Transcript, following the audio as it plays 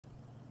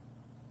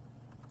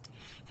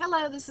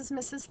Hello, this is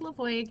Mrs.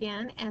 Lavoie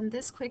again, and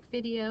this quick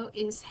video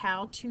is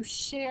how to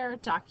share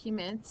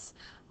documents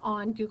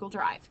on Google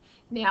Drive.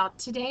 Now,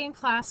 today in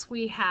class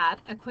we had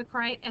a quick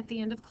write at the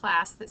end of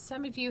class that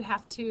some of you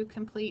have to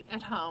complete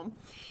at home.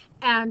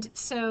 And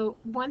so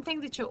one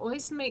thing that you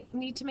always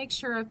need to make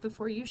sure of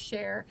before you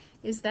share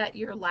is that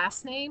your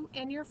last name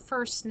and your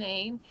first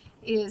name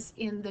is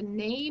in the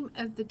name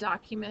of the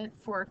document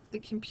for the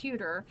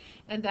computer,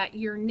 and that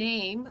your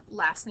name,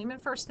 last name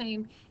and first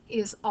name,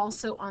 is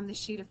also on the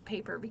sheet of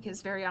paper,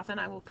 because very often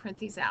I will print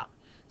these out.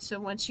 So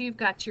once you've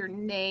got your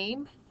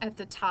name at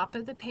the top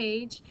of the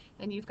page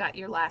and you've got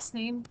your last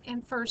name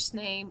and first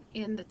name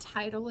in the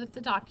title of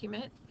the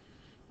document,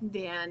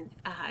 then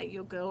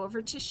you'll go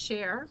over to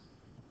share.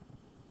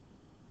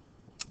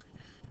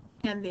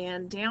 And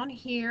then down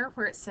here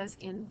where it says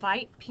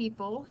invite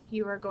people,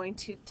 you are going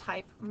to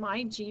type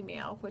my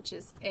Gmail, which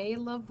is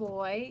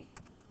alavoie,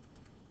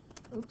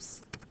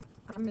 oops,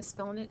 I'm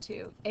misspelling it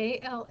too,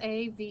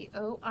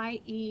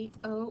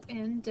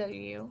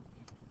 ALAVOIEONW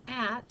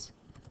at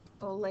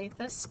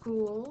Olathe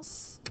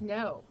Schools,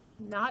 no,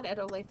 not at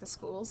Olathe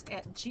Schools,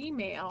 at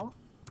gmail.com.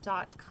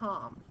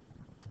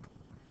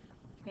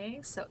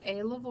 Okay, so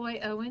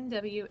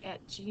alavoieonw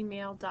at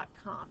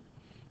gmail.com.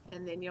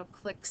 And then you'll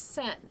click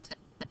send.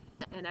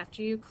 And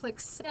after you click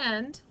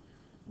send,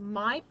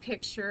 my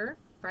picture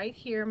right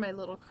here, my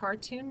little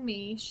cartoon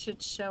me,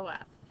 should show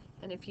up.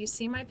 And if you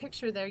see my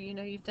picture there, you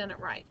know you've done it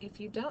right. If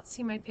you don't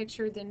see my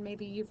picture, then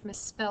maybe you've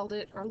misspelled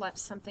it or left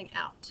something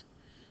out.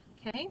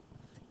 Okay?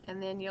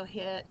 And then you'll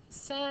hit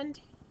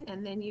send,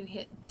 and then you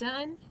hit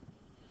done,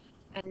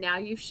 and now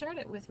you've shared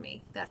it with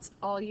me. That's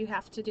all you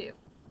have to do.